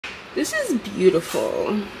This is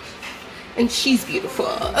beautiful. And she's beautiful.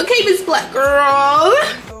 Okay, Miss Black Girl.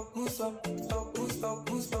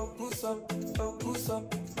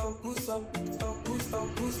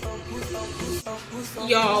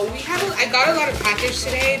 Y'all, I got a lot of package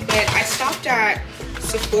today, but I stopped at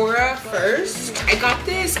Sephora first. I got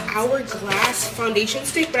this Hourglass foundation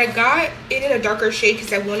stick, but I got it in a darker shade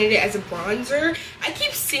because I wanted it as a bronzer. I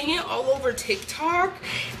keep seeing it all over TikTok,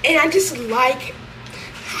 and I just like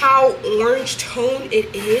how orange tone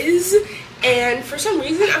it is. And for some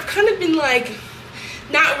reason, I've kind of been like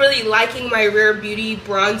not really liking my Rare Beauty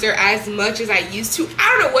bronzer as much as I used to.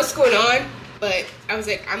 I don't know what's going on, but I was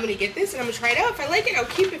like, I'm gonna get this and I'm gonna try it out. If I like it, I'll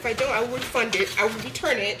keep it. If I don't, I will refund it. I will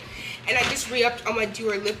return it. And I just re-upped on my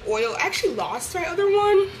Dior lip oil. I actually lost my other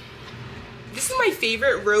one. This is my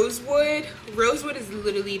favorite, Rosewood. Rosewood is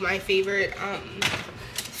literally my favorite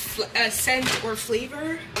scent or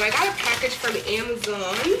flavor. I got a package from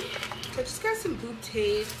Amazon. So I just got some boob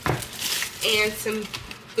tape and some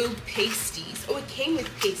boob pasties. Oh, it came with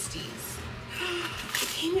pasties. It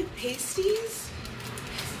came with pasties?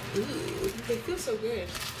 Ooh, they feel so good.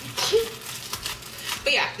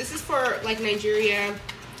 But yeah, this is for like Nigeria.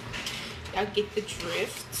 Y'all get the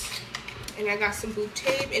drift. And I got some boob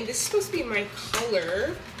tape, and this is supposed to be my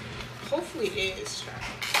color. Hopefully it is, child.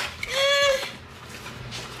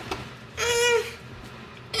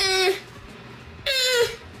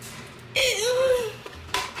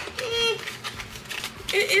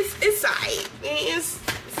 It's alright. It's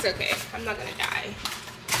okay. I'm not gonna die.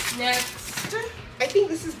 Next, I think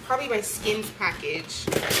this is probably my Skims package.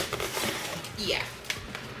 Yeah,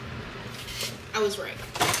 I was right.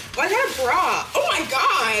 Oh, I got a bra. Oh my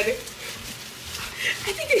god!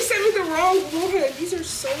 I think they sent me the wrong one. These are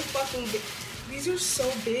so fucking big. These are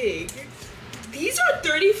so big. These are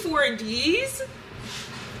 34Ds.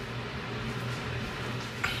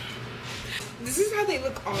 This is how they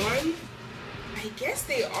look on. I guess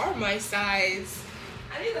they are my size.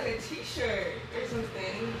 I need like a t-shirt or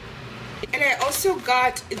something. And I also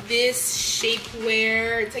got this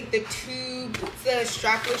shapewear. It's like the tube, it's the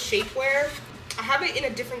strapless shapewear. I have it in a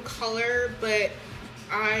different color, but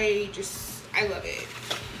I love it.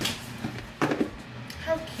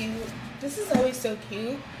 How cute. This is always so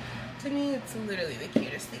cute. To me, it's literally the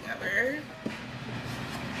cutest thing ever.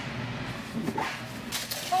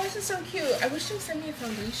 Oh, this is so cute. I wish they would send me a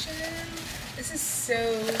foundation. This is so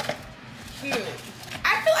cute.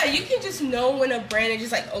 I feel like you can just know when a brand is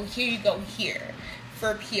just like, oh, here you go here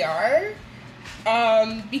for PR.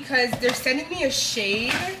 Because they're sending me a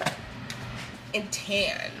shade in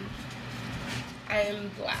tan. I am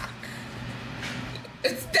black.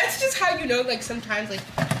 That's just how you know, like, sometimes, like,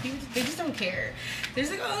 people, they just don't care. They're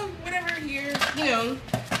just like, oh, whatever, here, you know.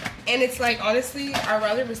 And it's like, honestly, I'd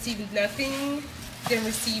rather receive nothing than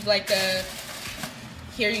receive, like, a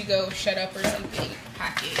here you go, shut up or something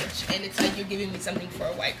package. And it's like you're giving me something for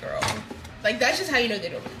a white girl. Like, that's just how you know they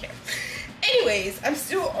don't really care. Anyways, I'm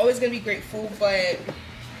still always going to be grateful, but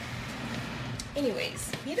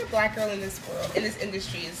anyways, being a black girl in this world, in this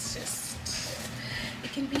industry is just,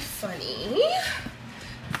 it can be funny.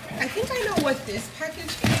 I think I know what this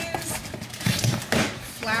package is.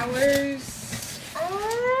 Flowers.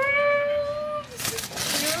 Oh, this is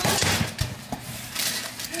cute.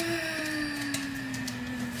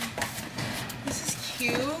 This is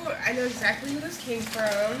cute. I know exactly where this came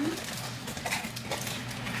from.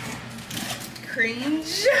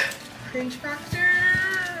 Cringe. Cringe factor.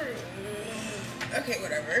 Okay,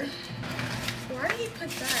 whatever. Why did he put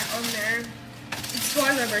that on there? It's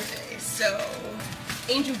on my birthday, so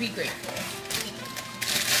Angel, be grateful.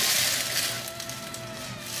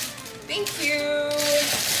 Thank you.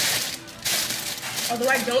 Although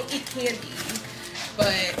I don't eat candy,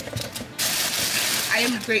 but I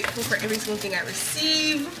am grateful for every single thing I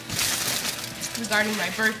receive regarding my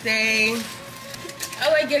birthday.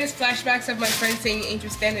 All I get is flashbacks of my friends saying, Angel,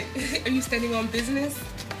 are you standing on business?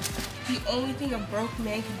 The only thing a broke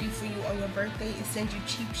man can do for you on your birthday is send you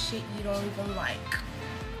cheap shit you don't even like.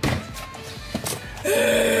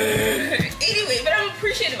 Anyway, but I'm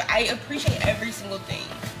appreciative. I appreciate every single thing.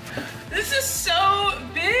 This is so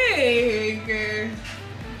big.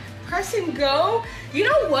 Press and go. You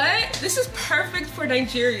know what? This is perfect for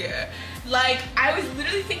Nigeria. Like, I was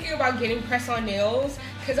literally thinking about getting press-on nails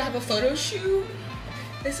because I have a photo shoot.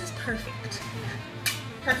 This is perfect.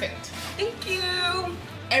 Perfect. Thank you.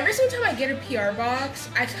 Every single time I get a PR box,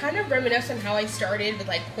 I kind of reminisce on how I started with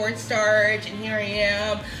like cornstarch, and here I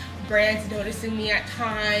am, brands noticing me at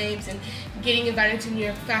times, and getting invited to New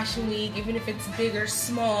York Fashion Week, even if it's big or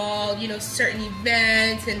small, you know, certain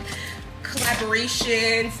events and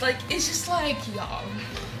collaborations. Like, it's just like, y'all,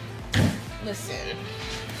 listen.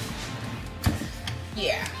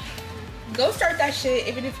 Yeah. Go start that shit,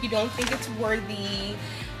 even if you don't think it's worthy.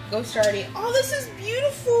 Go start it. Oh, this is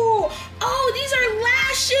beautiful. Oh, these are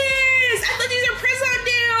lashes. I thought these are press-on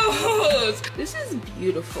nails. This is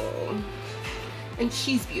beautiful. And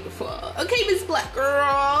she's beautiful. Okay, Miss Black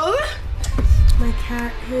Girl. My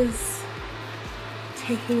cat is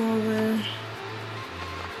taking over.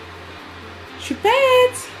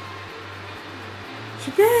 Chupette.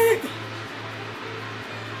 Chupette.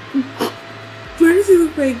 Why does he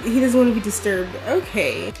look like he doesn't want to be disturbed?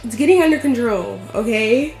 Okay. It's getting under control,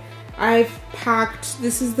 okay? I've packed,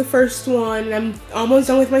 this is the first one. I'm almost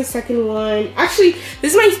done with my second one. Actually,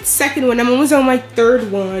 this is my second one. I'm almost done with my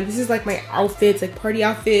third one. This is like my outfits, like party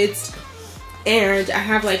outfits. And I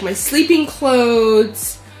have like my sleeping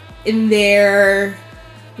clothes in there,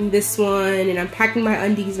 in this one. And I'm packing my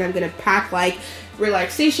undies, and I'm gonna pack like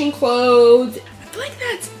relaxation clothes. I feel like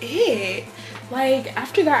that's it. Like,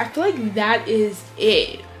 after that, I feel like that is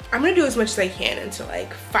it. I'm gonna do as much as I can until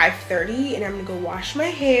like 5:30, and I'm gonna go wash my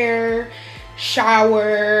hair,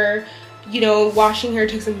 shower. You know, washing hair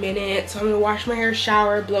takes a minute, so I'm gonna wash my hair,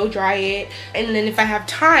 shower, blow dry it, and then if I have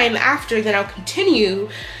time after, then I'll continue.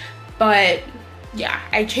 But yeah,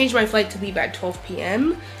 I changed my flight to leave at 12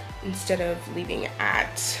 p.m. instead of leaving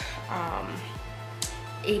at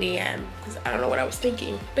 8 a.m. because I don't know what I was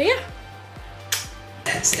thinking, but yeah.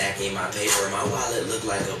 Stacking my paper, my wallet look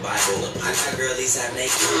like a Bible. I got girlies have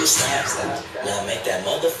naked snaps that now make that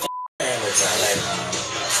motherfucker hammer time like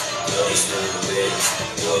go stupid,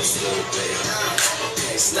 go stupid.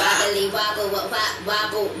 Okay, stop. Wobbly wobble,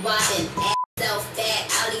 wobble, wobbin', ass so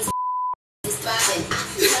fat, all these is bobbing.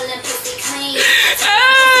 Pulling pussy clean.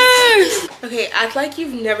 Okay, act like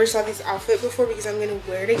you've never saw this outfit before because I'm gonna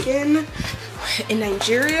wear it again in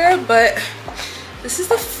Nigeria, but this is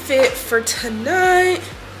the fit for tonight.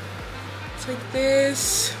 It's like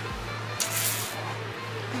this.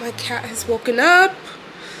 My cat has woken up.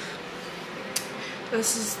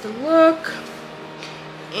 This is the look.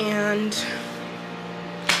 And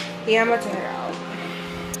yeah, I'm about to head out.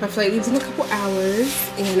 My flight leaves in a couple hours,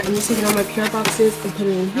 and I'm just taking all my PR boxes and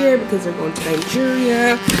putting them in here because they're going to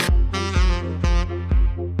Nigeria.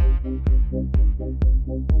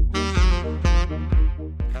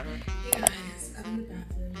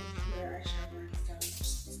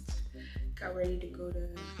 Got ready to go to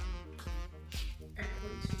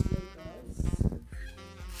airport to Lagos.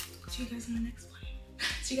 See you guys in the next one.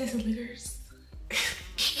 See you guys in Lagos. So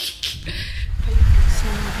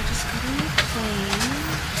I just got on the plane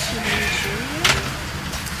to Nigeria.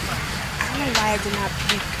 I don't know why I did not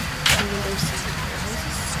pick the window seat. That was a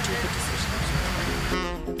stupid decision.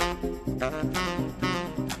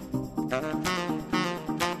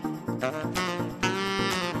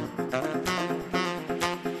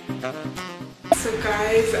 So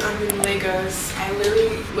guys, I'm in Lagos. I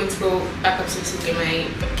literally went to go back upstairs to get my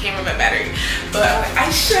camera, my battery. But I'm like,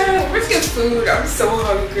 Aisha, where's get food? I'm so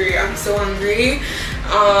hungry. I'm so hungry.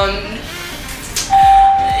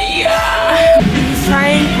 Yeah.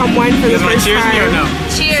 Trying palm wine for the first time. Cheers me or no?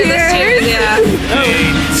 Cheers. Let's cheers. Yeah. A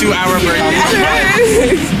 2-hour break.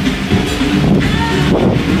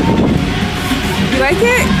 You like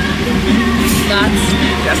it?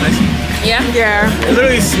 That's nice. Yeah? Yeah. It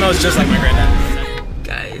literally smells just like my granddad.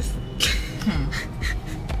 Guys.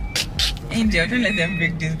 Angel, don't let them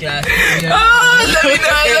break this glass. Oh, let me know.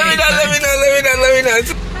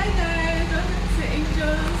 Hi guys, welcome to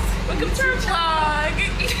Angels. Welcome to our vlog.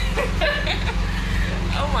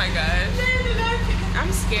 Oh my gosh.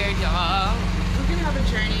 I'm scared, y'all. We're gonna have a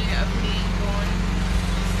journey of me going,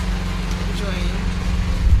 enjoying.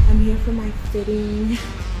 I'm here for my fitting.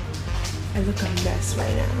 I look a mess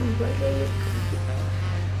right now. Like, I look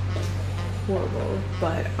horrible.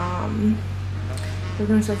 But we're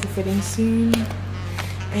gonna start the fitting soon,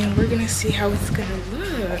 and we're gonna see how it's gonna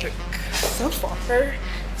look. So far,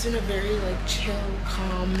 it's been a very like chill,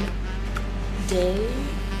 calm day.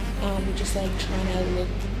 We're just like trying to look,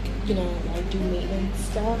 you know, like do maintenance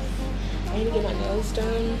stuff. I need to get my nails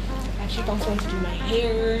done. I actually found someone to do my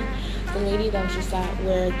hair. The lady that was just at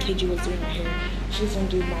where KG was doing my hair, she's gonna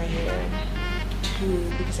do my hair too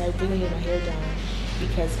because I really need my hair done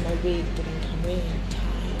because my wig didn't come in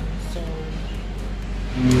time. So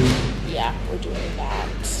yeah, we're doing that.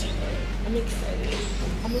 I'm excited.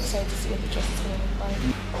 I'm excited to see what the dress is gonna look like.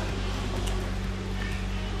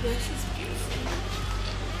 This is beautiful.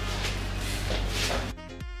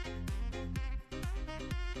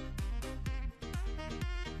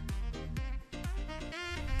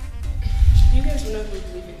 You guys will not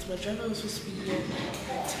believe it. My driver was supposed to be here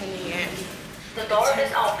at 10 a.m. The door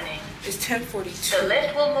is opening. It's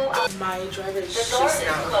 10:42. My driver is just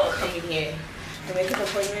now coming in. The makeup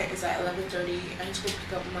appointment is at 11:30. I need to go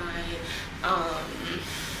pick up my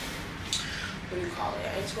what do you call it?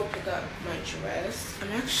 I need to go pick up my dress.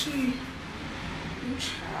 I'm actually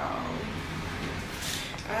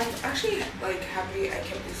I'm actually like happy I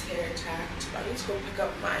kept this hair intact, but I need to go pick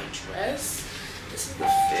up my dress. This is the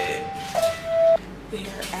fit. The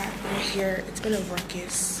hair at right here. It's been a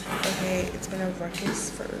ruckus. Okay, it's been a ruckus.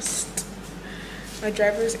 First, my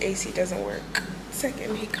driver's AC doesn't work.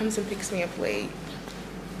 Second, he comes and picks me up late.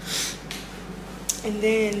 And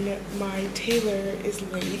then my tailor is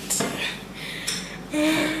late.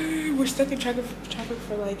 We're stuck in traffic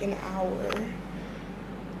for like an hour.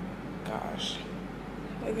 Gosh,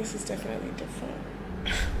 like this is definitely different.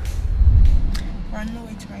 We're on the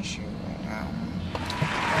way to my shoot right now.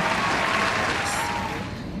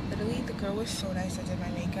 Literally, the girl was so nice that did my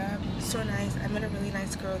makeup. So nice. I met a really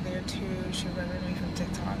nice girl there too. She remembered me from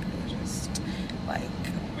TikTok. And just like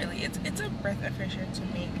really, it's a breath of fresh air to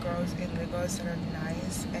meet girls in Lagos that are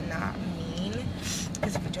nice and not mean.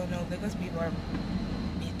 Because if you don't know, Lagos people are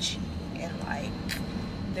bitchy and like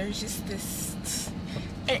there's just this,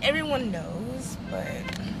 and everyone knows, but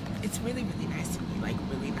it's really nice to me. Like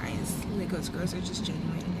really nice. Lagos girls are just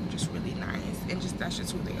genuine and just really nice, and just that's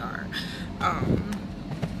just who they are.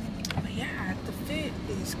 But yeah, the fit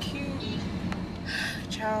is cute.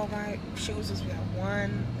 Child, my shoe was supposed to be at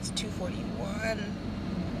 1. It's 2:41.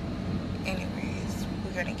 Anyways,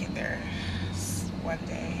 we're gonna get there one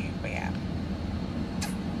day. But yeah,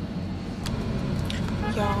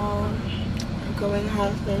 y'all, I'm going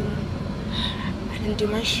home. I didn't do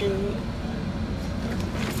my shoot.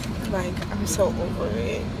 Like, I'm so over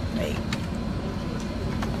it. Like,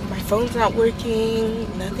 my phone's not working,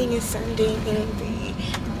 nothing is sending, the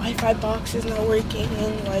Wi-Fi box is not working.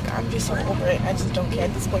 Like, I'm just so over it. I just don't care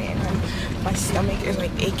at this point. And my stomach is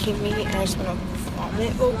like aching me, and I just want to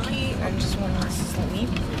vomit low-key. I just want to sleep.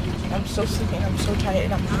 I'm so sleepy and I'm so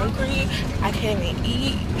tired. I'm hungry. I can't even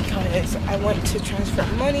eat because I went to transfer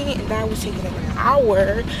money, and that was taking like an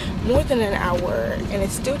hour, more than an hour, and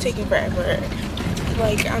it's still taking forever.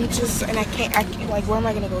 Like, I'm just, and I can't, like, where am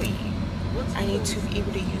I gonna go eat? I need to be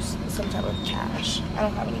able to use some type of cash. I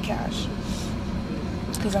don't have any cash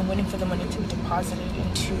because I'm waiting for the money to be deposited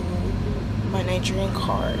into my Nigerian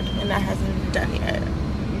card, and that hasn't been done yet.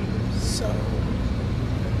 So,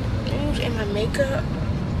 and my makeup,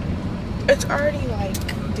 it's already like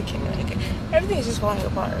decaying. Like, everything is just falling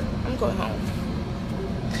apart. I'm going home.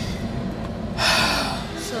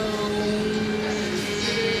 So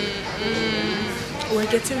we're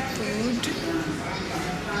getting food.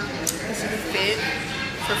 This is the fit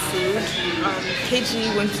for food.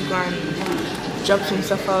 KG went to go and jump some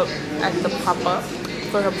stuff up at the pop-up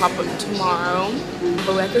for her pop-up tomorrow.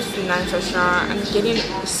 But we're at this nice restaurant. I'm getting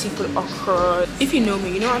seafood okra. If you know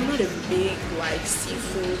me, you know I'm not a big like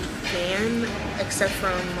seafood fan, except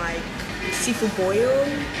from like seafood boil.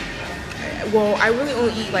 Well, I really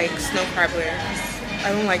only eat like snow crabblers.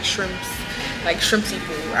 I don't like shrimps, like shrimp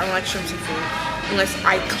seafood. I don't like shrimp seafood unless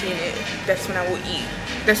I clean it. That's when I will eat.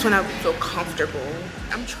 That's when I will feel comfortable.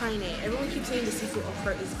 I'm trying it. Everyone keeps saying the seafood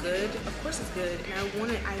okra is good. Of course it's good, and I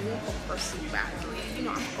want okra soup badly. You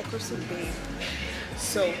know, I'm an okra soup babe.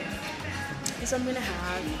 So I'm gonna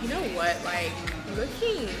have, you know what, like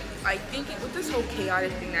looking, like thinking with this whole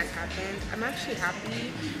chaotic thing that's happened, I'm actually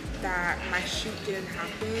happy that my shoot didn't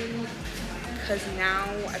happen, because now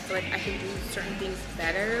I feel like I can do certain things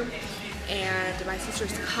better. And my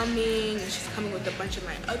sister's coming, and she's coming with a bunch of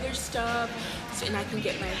my other stuff, so, and I can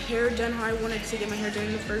get my hair done how I wanted to get my hair done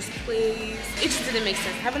in the first place. It just didn't make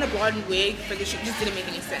sense. Having a blonde wig for the shoot just didn't make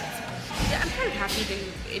any sense. Yeah, I'm kind of happy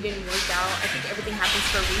it didn't work out. I think everything happens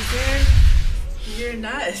for a reason. You're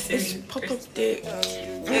not. It's pop-up dick.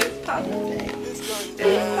 It's pop-up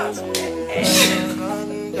dick.